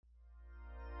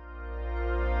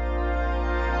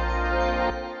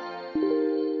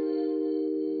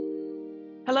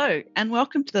Hello, and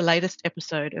welcome to the latest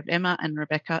episode of Emma and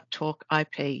Rebecca Talk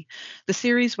IP, the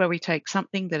series where we take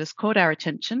something that has caught our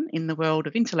attention in the world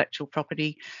of intellectual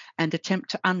property and attempt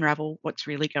to unravel what's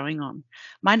really going on.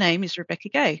 My name is Rebecca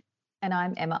Gay. And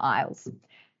I'm Emma Isles.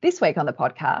 This week on the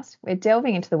podcast, we're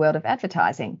delving into the world of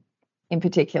advertising. In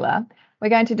particular, we're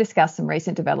going to discuss some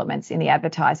recent developments in the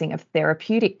advertising of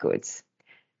therapeutic goods.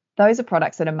 Those are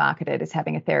products that are marketed as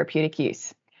having a therapeutic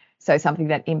use. So something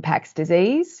that impacts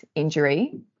disease,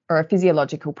 injury, or a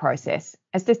physiological process,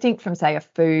 as distinct from, say, a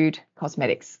food,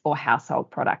 cosmetics, or household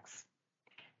products.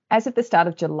 As of the start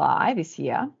of July this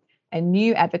year, a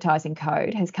new advertising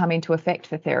code has come into effect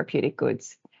for therapeutic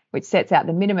goods, which sets out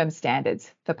the minimum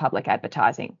standards for public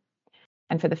advertising.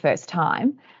 And for the first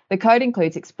time, the code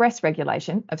includes express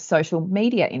regulation of social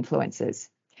media influencers.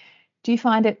 Do you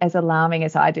find it as alarming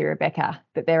as I do, Rebecca,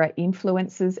 that there are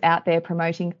influencers out there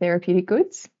promoting therapeutic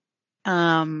goods?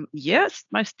 Yes,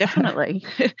 most definitely.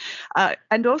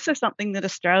 And also something that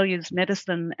Australia's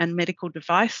Medicine and Medical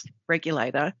Device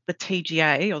Regulator, the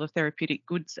TGA, or the Therapeutic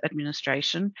Goods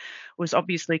Administration, was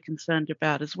obviously concerned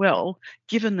about as well,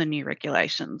 given the new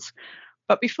regulations.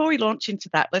 But before we launch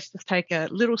into that, let's just take a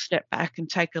little step back and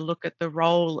take a look at the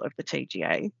role of the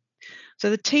TGA. So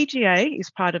the TGA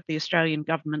is part of the Australian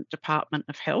Government Department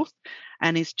of Health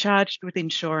and is charged with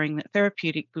ensuring that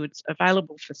therapeutic goods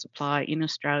available for supply in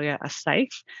Australia are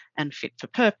safe and fit for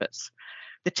purpose.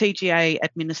 The TGA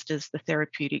administers the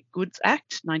Therapeutic Goods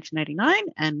Act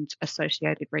 1989 and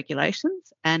associated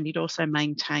regulations, and it also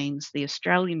maintains the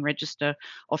Australian Register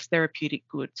of Therapeutic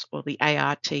Goods, or the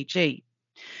ARTG.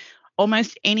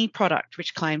 Almost any product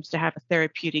which claims to have a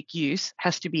therapeutic use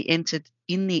has to be entered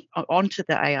onto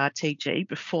the ARTG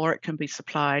before it can be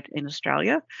supplied in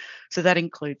Australia. So that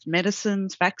includes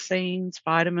medicines, vaccines,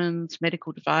 vitamins,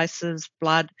 medical devices,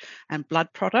 blood and blood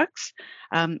products.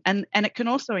 And it can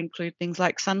also include things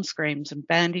like sunscreens and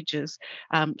bandages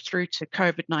through to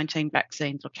COVID-19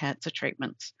 vaccines or cancer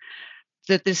treatments.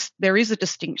 There is a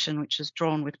distinction which is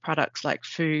drawn with products like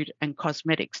food and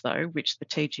cosmetics, though, which the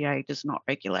TGA does not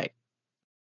regulate.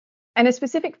 And a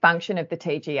specific function of the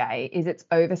TGA is its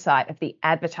oversight of the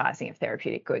advertising of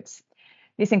therapeutic goods.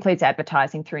 This includes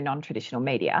advertising through non-traditional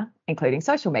media, including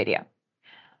social media.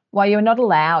 While you're not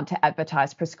allowed to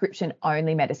advertise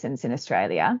prescription-only medicines in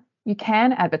Australia, you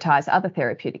can advertise other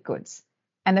therapeutic goods.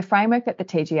 And the framework that the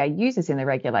TGA uses in the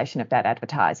regulation of that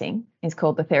advertising is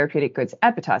called the Therapeutic Goods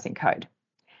Advertising Code.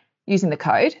 Using the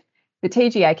code, the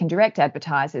TGA can direct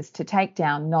advertisers to take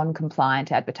down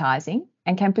non-compliant advertising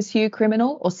and can pursue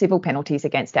criminal or civil penalties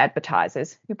against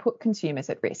advertisers who put consumers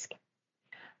at risk.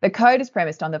 The code is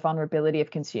premised on the vulnerability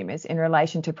of consumers in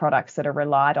relation to products that are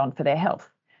relied on for their health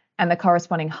and the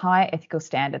corresponding higher ethical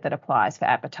standard that applies for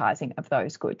advertising of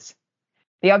those goods.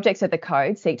 The objects of the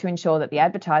code seek to ensure that the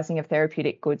advertising of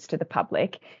therapeutic goods to the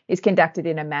public is conducted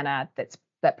in a manner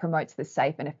that promotes the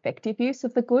safe and effective use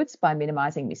of the goods by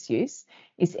minimising misuse,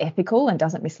 is ethical and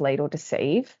doesn't mislead or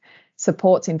deceive,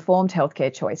 supports informed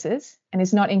healthcare choices, and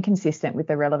is not inconsistent with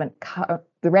the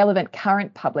relevant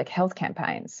current public health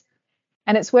campaigns.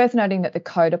 And it's worth noting that the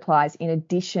code applies in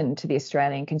addition to the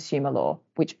Australian consumer law,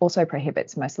 which also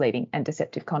prohibits misleading and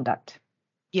deceptive conduct.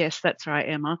 Yes, that's right,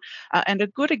 Emma. And a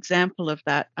good example of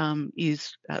that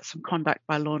is some conduct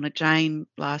by Lorna Jane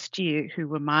last year, who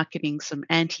were marketing some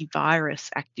antivirus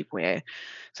activewear.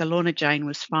 So Lorna Jane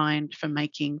was fined for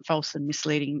making false and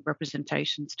misleading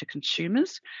representations to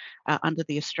consumers under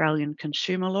the Australian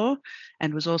consumer law,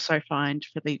 and was also fined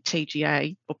for the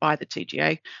TGA, or by the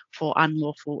TGA, for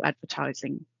unlawful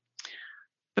advertising.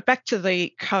 But back to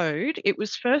the code, it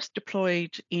was first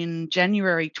deployed in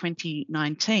January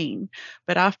 2019,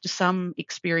 but after some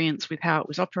experience with how it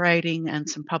was operating and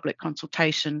some public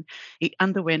consultation, it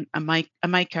underwent a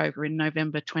makeover in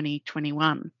November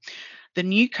 2021. The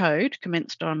new code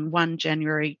commenced on 1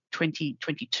 January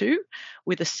 2022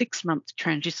 with a 6-month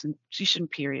transition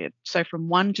period. So from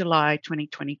 1 July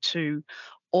 2022,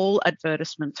 all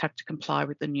advertisements have to comply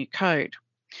with the new code.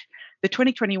 The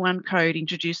 2021 code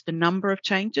introduced a number of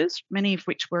changes, many of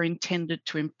which were intended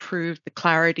to improve the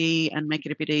clarity and make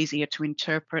it a bit easier to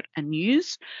interpret and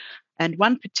use. And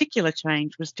one particular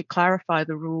change was to clarify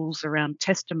the rules around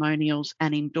testimonials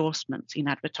and endorsements in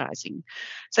advertising.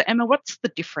 So Emma, what's the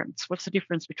difference? What's the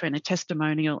difference between a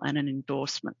testimonial and an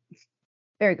endorsement?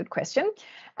 Very good question.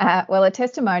 Well, a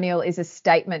testimonial is a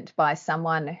statement by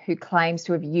someone who claims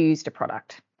to have used a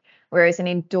product, whereas an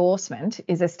endorsement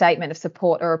is a statement of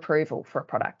support or approval for a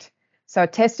product. So a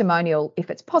testimonial, if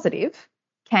it's positive,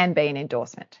 can be an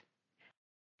endorsement.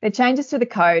 The changes to the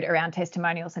code around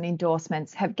testimonials and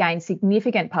endorsements have gained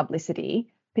significant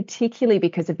publicity, particularly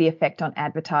because of the effect on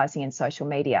advertising and social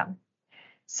media.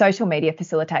 Social media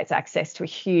facilitates access to a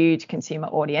huge consumer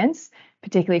audience,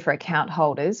 particularly for account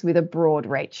holders with a broad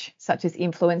reach, such as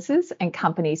influencers and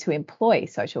companies who employ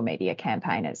social media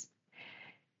campaigners.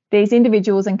 These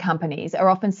individuals and companies are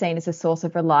often seen as a source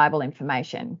of reliable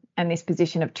information, and this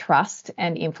position of trust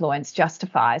and influence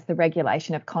justifies the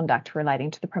regulation of conduct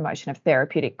relating to the promotion of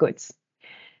therapeutic goods.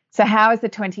 So how is the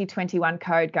 2021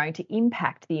 code going to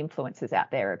impact the influencers out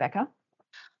there, Rebecca?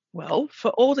 Well,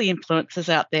 for all the influencers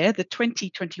out there, the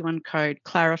 2021 code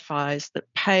clarifies that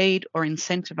paid or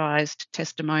incentivised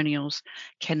testimonials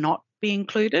cannot be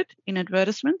included in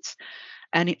advertisements.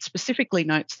 And it specifically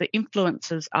notes that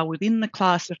influencers are within the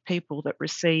class of people that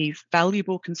receive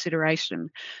valuable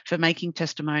consideration for making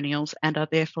testimonials and are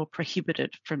therefore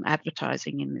prohibited from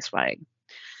advertising in this way.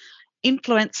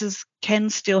 Influencers can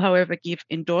still, however, give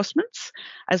endorsements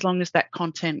as long as that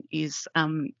content is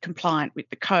compliant with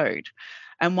the code.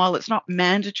 And while it's not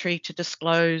mandatory to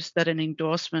disclose that an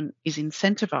endorsement is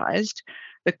incentivised,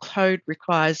 the code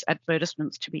requires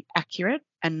advertisements to be accurate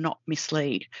and not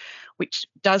mislead, which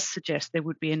does suggest there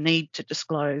would be a need to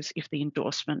disclose if the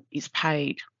endorsement is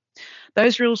paid.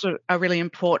 Those rules are really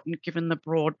important given the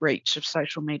broad reach of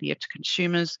social media to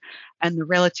consumers and the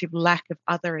relative lack of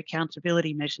other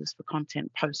accountability measures for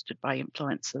content posted by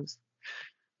influencers.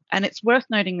 And it's worth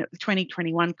noting that the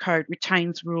 2021 code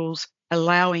retains rules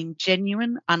allowing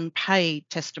genuine unpaid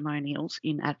testimonials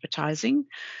in advertising.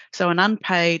 So an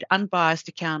unpaid, unbiased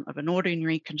account of an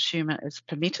ordinary consumer is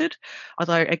permitted,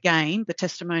 although again, the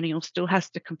testimonial still has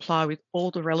to comply with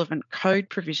all the relevant code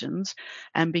provisions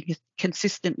and be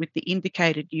consistent with the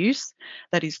indicated use,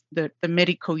 that is the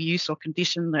medical use or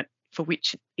condition that for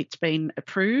which it's been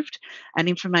approved, and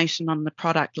information on the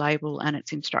product label and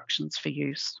its instructions for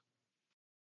use.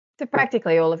 So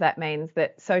practically all of that means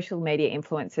that social media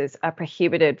influencers are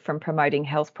prohibited from promoting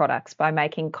health products by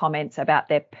making comments about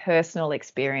their personal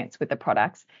experience with the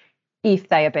products if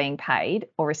they are being paid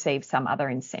or receive some other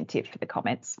incentive for the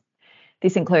comments.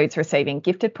 This includes receiving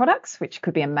gifted products, which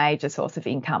could be a major source of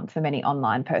income for many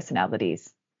online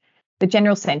personalities. The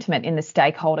general sentiment in the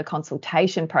stakeholder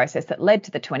consultation process that led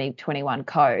to the 2021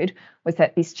 code was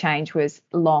that this change was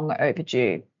long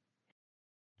overdue.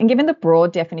 And given the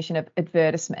broad definition of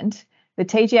advertisement, the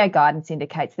TGA guidance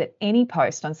indicates that any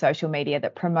post on social media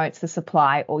that promotes the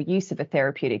supply or use of a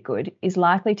therapeutic good is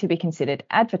likely to be considered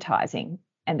advertising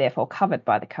and therefore covered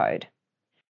by the code.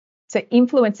 So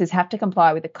influencers have to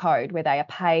comply with the code where they are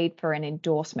paid for an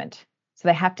endorsement. So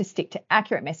they have to stick to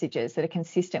accurate messages that are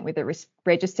consistent with the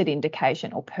registered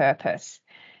indication or purpose.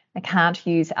 They can't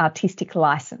use artistic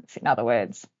license, in other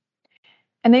words.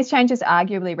 And these changes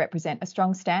arguably represent a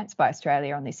strong stance by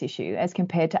Australia on this issue as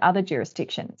compared to other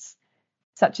jurisdictions,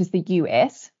 such as the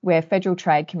US, where Federal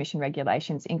Trade Commission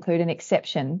regulations include an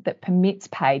exception that permits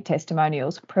paid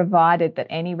testimonials provided that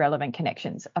any relevant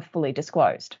connections are fully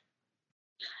disclosed.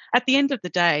 At the end of the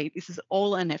day, this is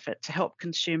all an effort to help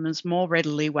consumers more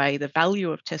readily weigh the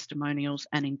value of testimonials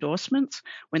and endorsements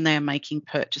when they are making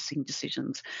purchasing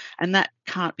decisions, and that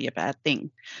can't be a bad thing.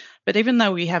 But even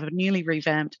though we have a newly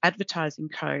revamped advertising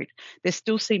code, there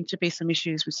still seem to be some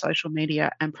issues with social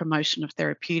media and promotion of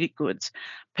therapeutic goods,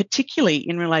 particularly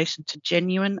in relation to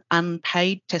genuine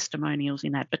unpaid testimonials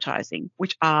in advertising,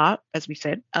 which are, as we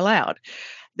said, allowed.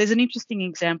 There's an interesting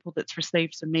example that's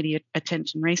received some media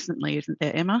attention recently, isn't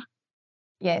there, Emma?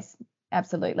 Yes,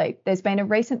 absolutely. There's been a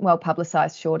recent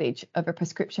well-publicised shortage of a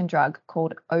prescription drug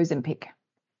called Ozempic.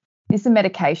 This is a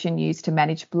medication used to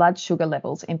manage blood sugar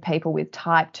levels in people with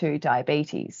type 2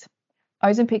 diabetes.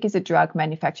 Ozempic is a drug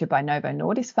manufactured by Novo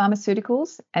Nordisk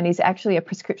Pharmaceuticals and is actually a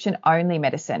prescription-only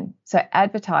medicine, so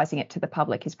advertising it to the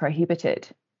public is prohibited.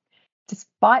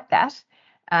 Despite that,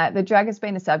 the drug has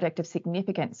been the subject of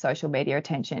significant social media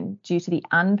attention due to the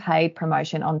unpaid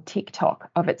promotion on TikTok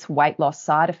of its weight loss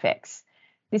side effects.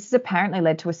 This has apparently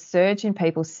led to a surge in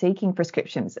people seeking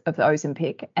prescriptions of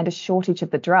Ozempic and a shortage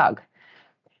of the drug.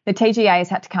 The TGA has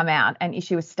had to come out and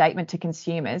issue a statement to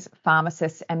consumers,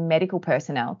 pharmacists and medical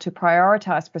personnel to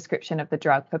prioritise prescription of the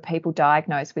drug for people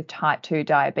diagnosed with type 2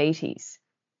 diabetes.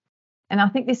 And I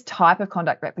think this type of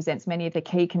conduct represents many of the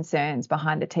key concerns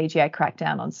behind the TGA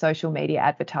crackdown on social media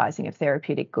advertising of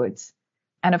therapeutic goods.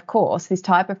 And of course, this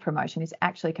type of promotion is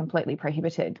actually completely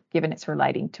prohibited given it's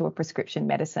relating to a prescription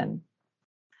medicine.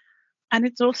 And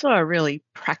it's also a really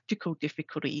practical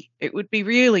difficulty. It would be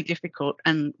really difficult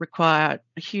and require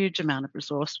a huge amount of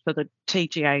resource for the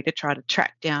TGA to try to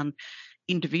track down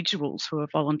individuals who are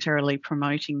voluntarily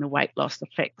promoting the weight loss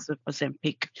effects of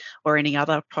Ozempic or any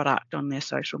other product on their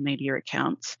social media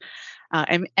accounts.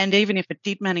 And even if it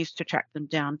did manage to track them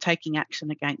down, taking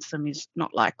action against them is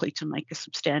not likely to make a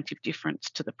substantive difference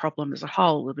to the problem as a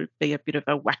whole. It would be a bit of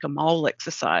a whack-a-mole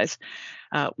exercise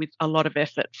with a lot of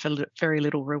effort for very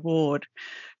little reward.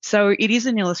 So it is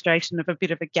an illustration of a bit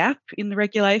of a gap in the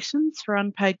regulations for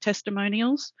unpaid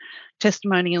testimonials.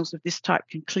 Testimonials of this type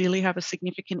can clearly have a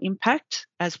significant impact,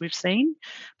 as we've seen,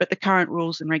 but the current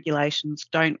rules and regulations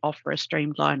don't offer a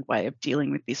streamlined way of dealing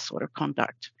with this sort of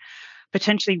conduct.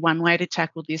 Potentially one way to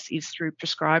tackle this is through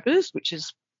prescribers, which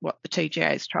is what the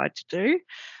TGA has tried to do,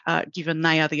 given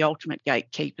they are the ultimate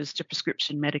gatekeepers to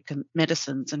prescription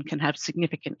medicines and can have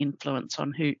significant influence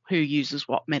on who uses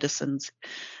what medicines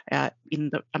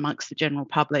amongst the general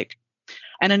public.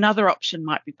 And another option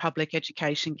might be public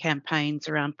education campaigns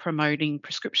around promoting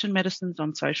prescription medicines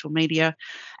on social media,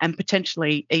 and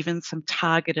potentially even some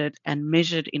targeted and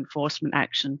measured enforcement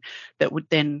action that would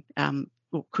then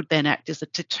could then act as a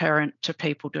deterrent to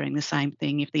people doing the same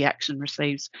thing if the action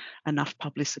receives enough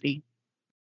publicity.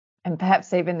 And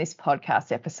perhaps even this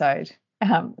podcast episode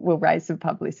will raise some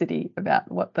publicity about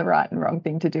what the right and wrong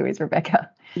thing to do is, Rebecca.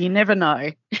 You never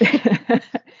know.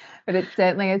 But it's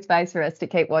certainly a space for us to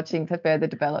keep watching for further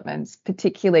developments,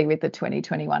 particularly with the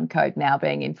 2021 code now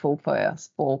being in full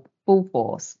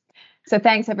force. So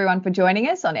thanks everyone for joining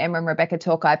us on Emma and Rebecca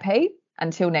Talk IP.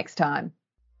 Until next time.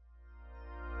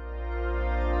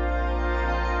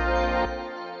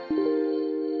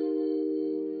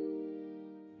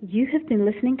 You have been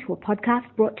listening to a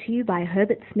podcast brought to you by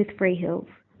Herbert Smith Freehills.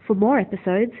 For more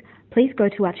episodes, please go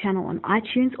to our channel on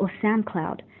iTunes or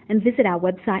SoundCloud and visit our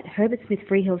website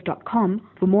herbertsmithfreehills.com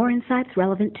for more insights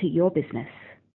relevant to your business.